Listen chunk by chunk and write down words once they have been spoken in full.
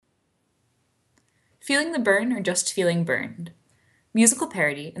Feeling the Burn or Just Feeling Burned? Musical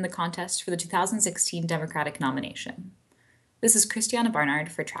parody in the contest for the 2016 Democratic nomination. This is Christiana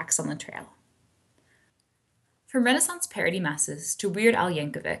Barnard for Trax on the Trail. From Renaissance parody masses to Weird Al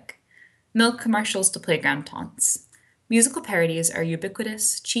Yankovic, milk commercials to playground taunts, musical parodies are a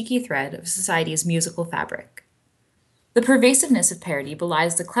ubiquitous, cheeky thread of society's musical fabric. The pervasiveness of parody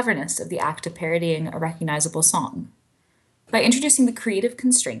belies the cleverness of the act of parodying a recognizable song. By introducing the creative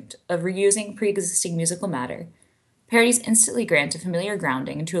constraint of reusing pre-existing musical matter, parodies instantly grant a familiar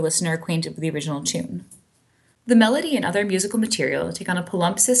grounding to a listener acquainted with the original tune. The melody and other musical material take on a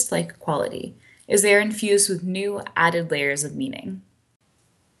palimpsest-like quality as they are infused with new, added layers of meaning.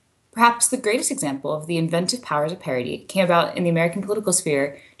 Perhaps the greatest example of the inventive powers of parody came about in the American political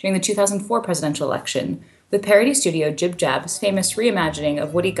sphere during the 2004 presidential election, with parody studio Jib Jab's famous reimagining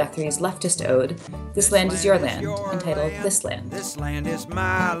of Woody Guthrie's leftist ode, This Land Is Your Land, entitled This Land. This land is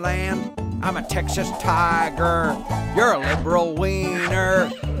my land. I'm a Texas tiger. You're a liberal wiener.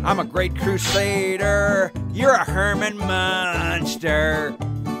 I'm a great crusader. You're a Herman Munster.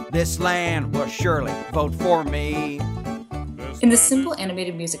 This land will surely vote for me. In this simple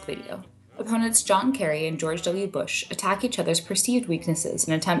animated music video, opponents John Kerry and George W. Bush attack each other's perceived weaknesses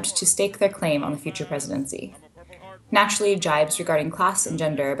in an attempt to stake their claim on the future presidency. Naturally, jibes regarding class and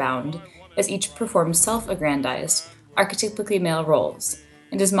gender abound, as each performs self-aggrandized, archetypically male roles,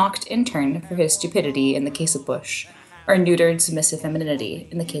 and is mocked in turn for his stupidity in the case of Bush, or neutered submissive femininity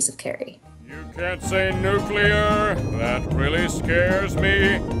in the case of Kerry. You can't say nuclear, that really scares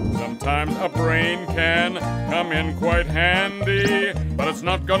me. Sometimes a brain can come in quite handy, but it's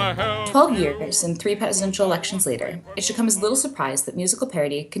not gonna help. 12 years and 3 presidential elections later, it should come as little surprise that musical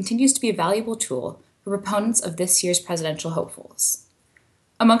parody continues to be a valuable tool for proponents of this year's presidential hopefuls.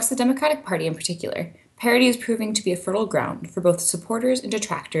 Amongst the Democratic Party in particular, parody is proving to be a fertile ground for both supporters and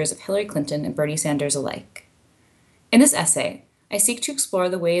detractors of Hillary Clinton and Bernie Sanders alike. In this essay, I seek to explore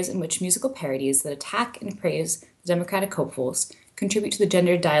the ways in which musical parodies that attack and praise the Democratic hopefuls contribute to the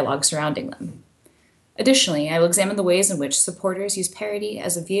gendered dialogue surrounding them. Additionally, I will examine the ways in which supporters use parody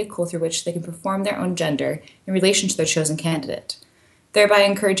as a vehicle through which they can perform their own gender in relation to their chosen candidate, thereby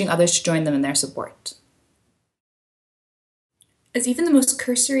encouraging others to join them in their support. As even the most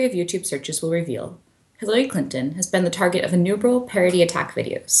cursory of YouTube searches will reveal, Hillary Clinton has been the target of innumerable parody attack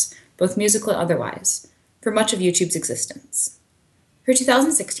videos, both musical and otherwise, for much of YouTube's existence. Her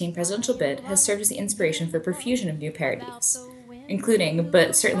 2016 presidential bid has served as the inspiration for a profusion of new parodies, including,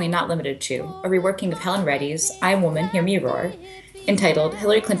 but certainly not limited to, a reworking of Helen Reddy's I Am Woman, Hear Me Roar, entitled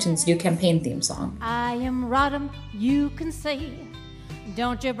Hillary Clinton's new campaign theme song. I am Rodham, you can say,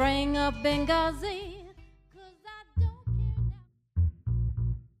 don't you bring up Benghazi, 'cause I don't care.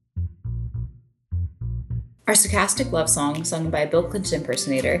 Our sarcastic love song, sung by a Bill Clinton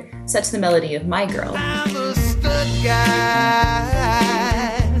impersonator, set to the melody of My Girl. Guys,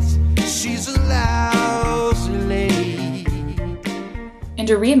 she's a lousy lady. And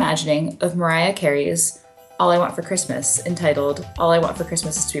a reimagining of Mariah Carey's All I Want for Christmas, entitled All I Want for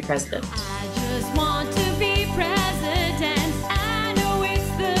Christmas Is to Be President. I just want to be president. I know it's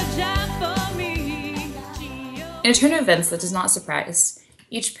the job for me. In a turn of events that does not surprise,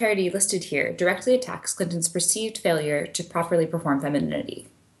 each parody listed here directly attacks Clinton's perceived failure to properly perform femininity.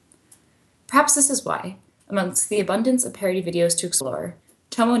 Perhaps this is why, amongst the abundance of parody videos to explore,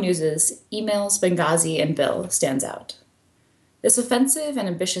 Tomo News's Emails, Benghazi, and Bill stands out. This offensive and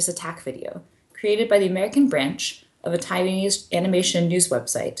ambitious attack video, created by the American branch of a Taiwanese animation news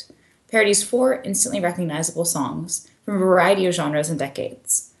website, parodies 4 instantly recognizable songs from a variety of genres and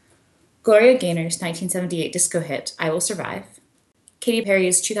decades. Gloria Gaynor's 1978 disco hit, I Will Survive, Katy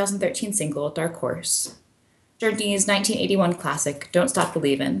Perry's 2013 single, Dark Horse, Journey's 1981 classic, Don't Stop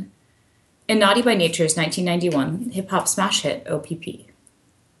Believin', and Naughty by Nature's 1991 hip-hop smash hit, OPP.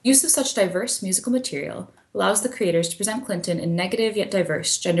 Use of such diverse musical material allows the creators to present Clinton in negative yet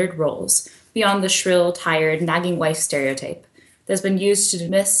diverse gendered roles beyond the shrill, tired, nagging wife stereotype that has been used to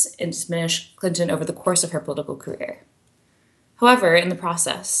dismiss and diminish Clinton over the course of her political career. However, in the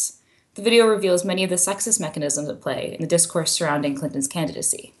process, the video reveals many of the sexist mechanisms at play in the discourse surrounding Clinton's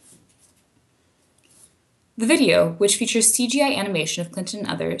candidacy. The video, which features CGI animation of Clinton and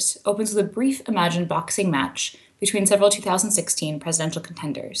others, opens with a brief imagined boxing match between several 2016 presidential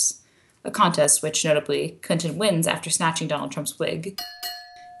contenders, a contest which, notably, Clinton wins after snatching Donald Trump's wig,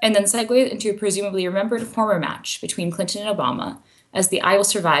 and then segues into a presumably remembered former match between Clinton and Obama as the I Will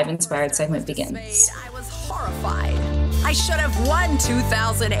Survive inspired segment begins. I was horrified. I should have won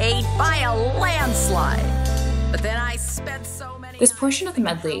 2008 by a landslide. But then I spent so many... This portion of the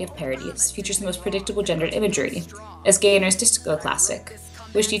medley of parodies features the most predictable gendered imagery, as Gaynor's disco classic,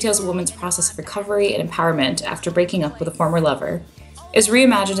 which details a woman's process of recovery and empowerment after breaking up with a former lover, is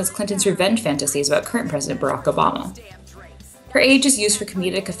reimagined as Clinton's revenge fantasies about current President Barack Obama. Her age is used for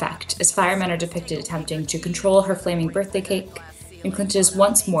comedic effect, as firemen are depicted attempting to control her flaming birthday cake, and Clinton is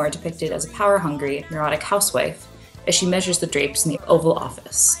once more depicted as a power-hungry, neurotic housewife as she measures the drapes in the Oval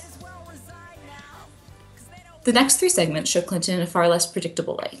Office. The next three segments show Clinton in a far less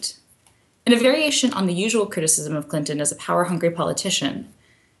predictable light. In a variation on the usual criticism of Clinton as a power-hungry politician,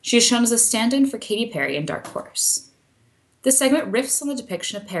 she is shown as a stand-in for Katy Perry in Dark Horse. This segment riffs on the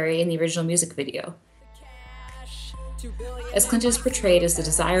depiction of Perry in the original music video, as Clinton is portrayed as the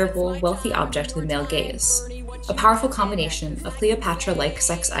desirable, wealthy object of the male gaze, a powerful combination of Cleopatra-like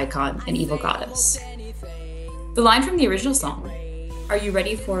sex icon and evil goddess. The line from the original song, "Are you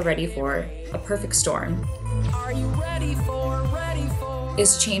ready for a perfect storm?" Are you ready for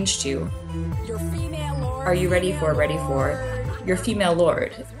is changed to, "Are you ready for your female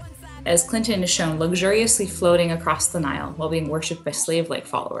lord?" as Clinton is shown luxuriously floating across the Nile while being worshipped by slave-like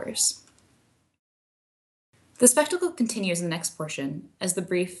followers. The spectacle continues in the next portion as the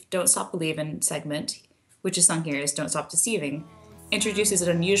brief "Don't Stop Believin'" segment, which is sung here as "Don't Stop Deceiving," introduces an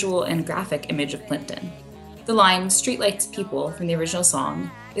unusual and graphic image of Clinton. The line "Streetlights people" from the original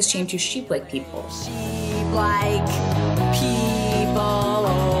song is changed to "Sheep-like people." sheep-like people?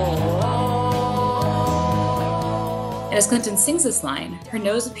 And as Clinton sings this line, her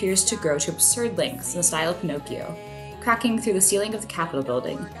nose appears to grow to absurd lengths in the style of Pinocchio, cracking through the ceiling of the Capitol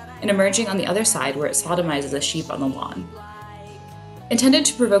building and emerging on the other side where it sodomizes a sheep on the lawn. Intended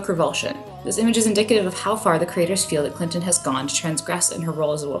to provoke revulsion, this image is indicative of how far the creators feel that Clinton has gone to transgress in her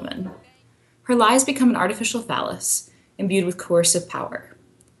role as a woman. Her lies become an artificial phallus, imbued with coercive power.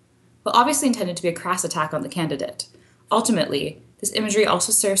 While obviously intended to be a crass attack on the candidate, ultimately, this imagery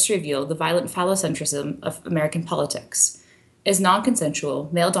also serves to reveal the violent phallocentrism of American politics, as non-consensual,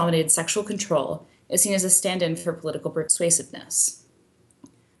 male-dominated sexual control is seen as a stand-in for political persuasiveness.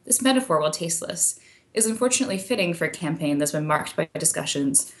 This metaphor, while tasteless, is unfortunately fitting for a campaign that's been marked by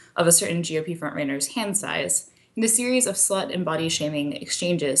discussions of a certain GOP frontrunner's hand size in a series of slut and body-shaming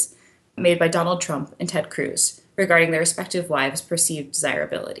exchanges made by Donald Trump and Ted Cruz regarding their respective wives' perceived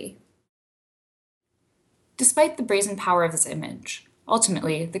desirability. Despite the brazen power of this image,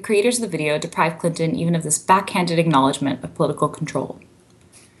 ultimately, the creators of the video deprive Clinton even of this backhanded acknowledgement of political control.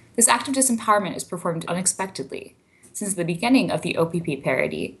 This act of disempowerment is performed unexpectedly, since the beginning of the OPP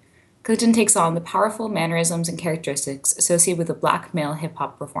parody, Clinton takes on the powerful mannerisms and characteristics associated with a black male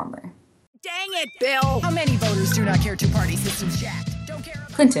hip-hop performer. Dang it, Bill! How many voters do not care two-party systems jacked? Don't care.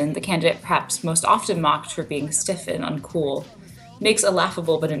 Clinton, the candidate perhaps most often mocked for being stiff and uncool, makes a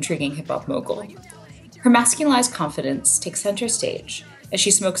laughable but intriguing hip-hop mogul. Her masculinized confidence takes center stage as she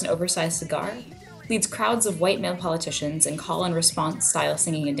smokes an oversized cigar, leads crowds of white male politicians in call-and-response style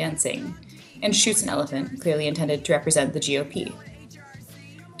singing and dancing, and shoots an elephant, clearly intended to represent the GOP.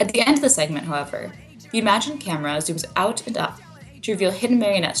 At the end of the segment, however, the imagined camera zooms out and up to reveal hidden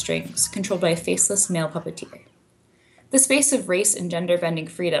marionette strings controlled by a faceless male puppeteer. The space of race and gender-bending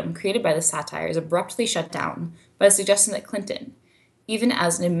freedom created by the satire is abruptly shut down by the suggestion that Clinton, even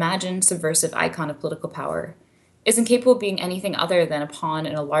as an imagined subversive icon of political power, is incapable of being anything other than a pawn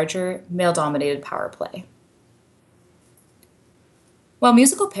in a larger, male-dominated power play. While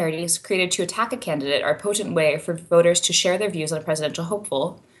musical parodies created to attack a candidate are a potent way for voters to share their views on a presidential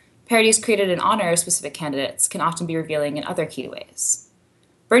hopeful, parodies created in honor of specific candidates can often be revealing in other key ways.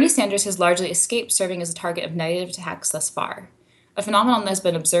 Bernie Sanders has largely escaped serving as a target of negative attacks thus far, a phenomenon that has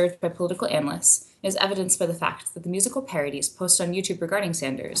been observed by political analysts and is evidenced by the fact that the musical parodies posted on YouTube regarding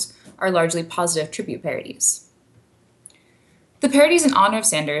Sanders are largely positive tribute parodies. The parodies in honor of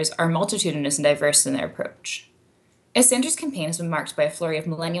Sanders are multitudinous and diverse in their approach. As Sanders' campaign has been marked by a flurry of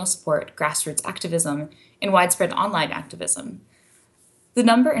millennial support, grassroots activism, and widespread online activism, the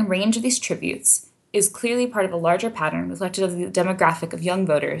number and range of these tributes is clearly part of a larger pattern reflective of the demographic of young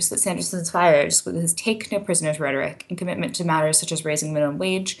voters that Sanders inspires with his take no prisoners rhetoric and commitment to matters such as raising minimum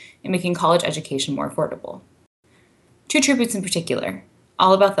wage and making college education more affordable. Two tributes in particular,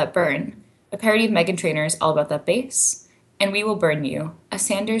 All About That Bern, a parody of Meghan Trainor's All About That Bass, and We Will Burn You, a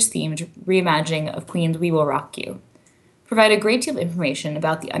Sanders-themed reimagining of Queen's We Will Rock You, provide a great deal of information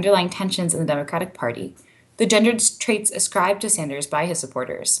about the underlying tensions in the Democratic Party, the gendered traits ascribed to Sanders by his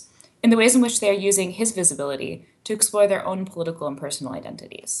supporters, and the ways in which they are using his visibility to explore their own political and personal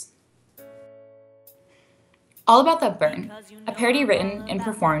identities. All About That Bern, a parody written and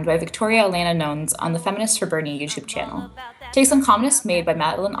performed by Victoria Elena Nones on the Feminists for Bernie YouTube channel, takes on comments made by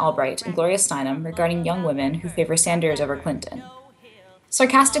Madeleine Albright and Gloria Steinem regarding young women who favor Sanders over Clinton.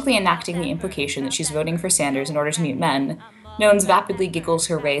 Sarcastically enacting the implication that she's voting for Sanders in order to meet men, Nones vapidly giggles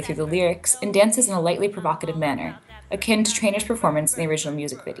her way through the lyrics and dances in a lightly provocative manner, akin to Trainor's performance in the original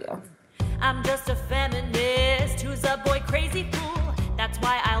music video. I'm just a feminist who's a boy crazy fool. That's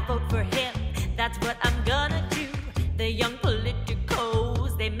why I'll vote for him. That's what I'm gonna do. The young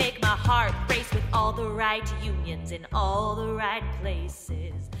politicos, they make my heart race with all the right unions in all the right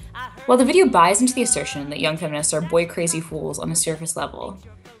places. While the video buys into the assertion that young feminists are boy-crazy fools on a surface level,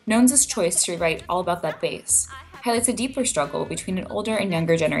 Nones' choice to rewrite All About That Bass highlights a deeper struggle between an older and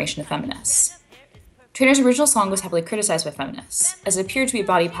younger generation of feminists. Trainor's original song was heavily criticized by feminists, as it appeared to be a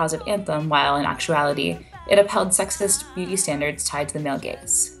body-positive anthem while, in actuality, it upheld sexist beauty standards tied to the male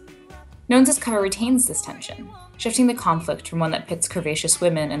gaze. Nones' cover retains this tension, shifting the conflict from one that pits curvaceous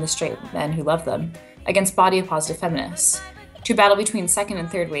women and the straight men who love them against body-positive feminists, to a battle between second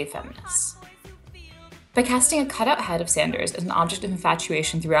and third wave feminists. By casting a cutout head of Sanders as an object of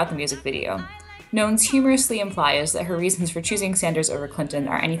infatuation throughout the music video, Nones humorously implies that her reasons for choosing Sanders over Clinton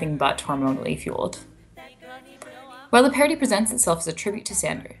are anything but hormonally fueled. While the parody presents itself as a tribute to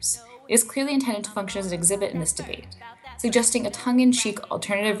Sanders, it is clearly intended to function as an exhibit in this debate, suggesting a tongue-in-cheek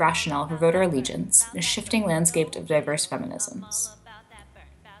alternative rationale for voter allegiance in a shifting landscape of diverse feminisms.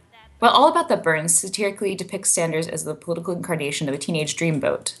 While All About That Bern satirically depicts Sanders as the political incarnation of a teenage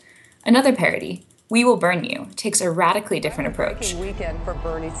dreamboat, another parody, We Will Burn You, takes a radically different approach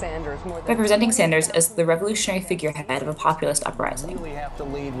by presenting Sanders as the revolutionary figurehead of a populist uprising. We have to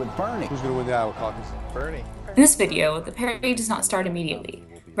lead with Bernie. Who's going to win the Iowa caucus? Bernie. In this video, the parody does not start immediately.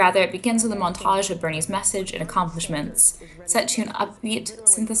 Rather, it begins with a montage of Bernie's message and accomplishments, set to an upbeat,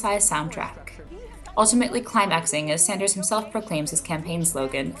 synthesized soundtrack, ultimately climaxing as Sanders himself proclaims his campaign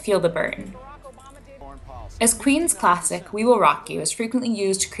slogan, Feel the Burn. As Queen's classic, We Will Rock You is frequently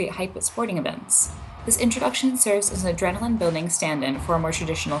used to create hype at sporting events, this introduction serves as an adrenaline-building stand-in for a more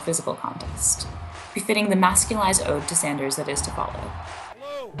traditional physical contest, befitting the masculinized ode to Sanders that is to follow.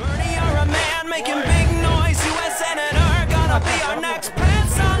 Bernie, you're a man making big noise, U.S. Senator, gonna be our next pet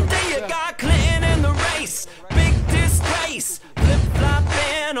someday. You got Clinton in the race, big disgrace,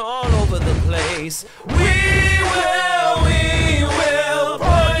 flip-flopping all over the place. We will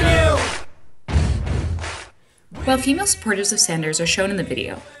burn you. While female supporters of Sanders are shown in the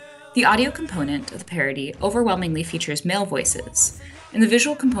video, the audio component of the parody overwhelmingly features male voices, and the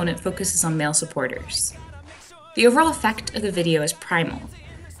visual component focuses on male supporters. The overall effect of the video is primal,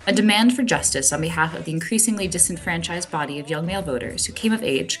 a demand for justice on behalf of the increasingly disenfranchised body of young male voters who came of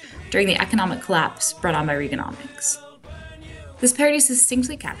age during the economic collapse brought on by Reaganomics. This parody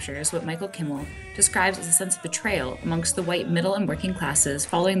succinctly captures what Michael Kimmel describes as a sense of betrayal amongst the white middle and working classes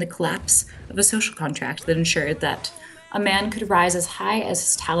following the collapse of a social contract that ensured that a man could rise as high as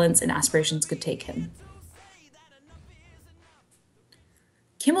his talents and aspirations could take him.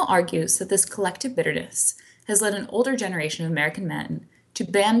 Kimmel argues that this collective bitterness has led an older generation of American men to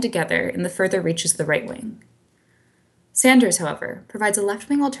band together in the further reaches of the right wing. Sanders, however, provides a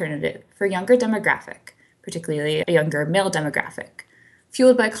left-wing alternative for a younger demographic, particularly a younger male demographic,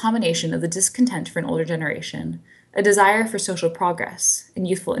 fueled by a combination of the discontent for an older generation, a desire for social progress, and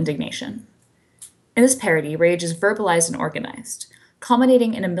youthful indignation. In this parody, rage is verbalized and organized,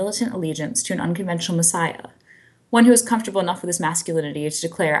 culminating in a militant allegiance to an unconventional messiah, one who is comfortable enough with his masculinity to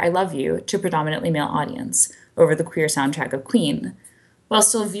declare I love you to a predominantly male audience over the queer soundtrack of Queen, while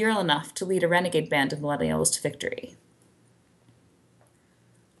still virile enough to lead a renegade band of millennials to victory.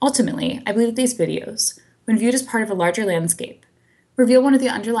 Ultimately, I believe that these videos, when viewed as part of a larger landscape, reveal one of the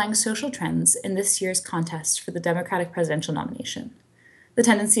underlying social trends in this year's contest for the Democratic presidential nomination, the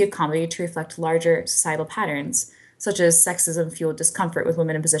tendency of comedy to reflect larger societal patterns, such as sexism-fueled discomfort with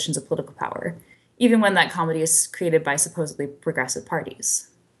women in positions of political power, even when that comedy is created by supposedly progressive parties.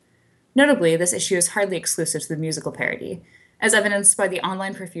 Notably, this issue is hardly exclusive to the musical parody, as evidenced by the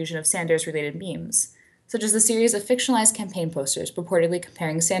online profusion of Sanders-related memes, such as the series of fictionalized campaign posters purportedly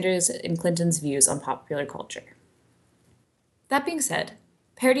comparing Sanders and Clinton's views on popular culture. That being said,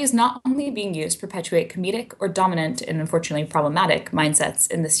 parody is not only being used to perpetuate comedic or dominant and unfortunately problematic mindsets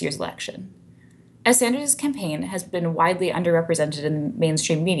in this year's election. As Sanders' campaign has been widely underrepresented in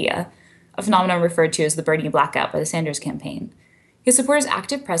mainstream media, a phenomenon referred to as the Bernie blackout by the Sanders campaign, his supporters'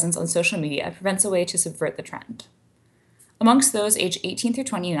 active presence on social media prevents a way to subvert the trend. Amongst those aged 18 through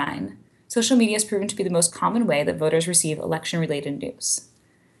 29, social media has proven to be the most common way that voters receive election-related news.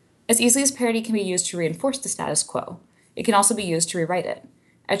 As easily as parody can be used to reinforce the status quo, it can also be used to rewrite it,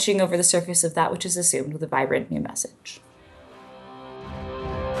 etching over the surface of that which is assumed with a vibrant new message.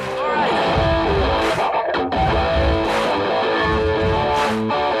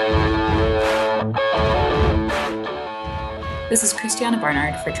 This is Christiana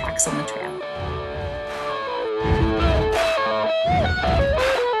Barnard for Trax on the Trail. Bern.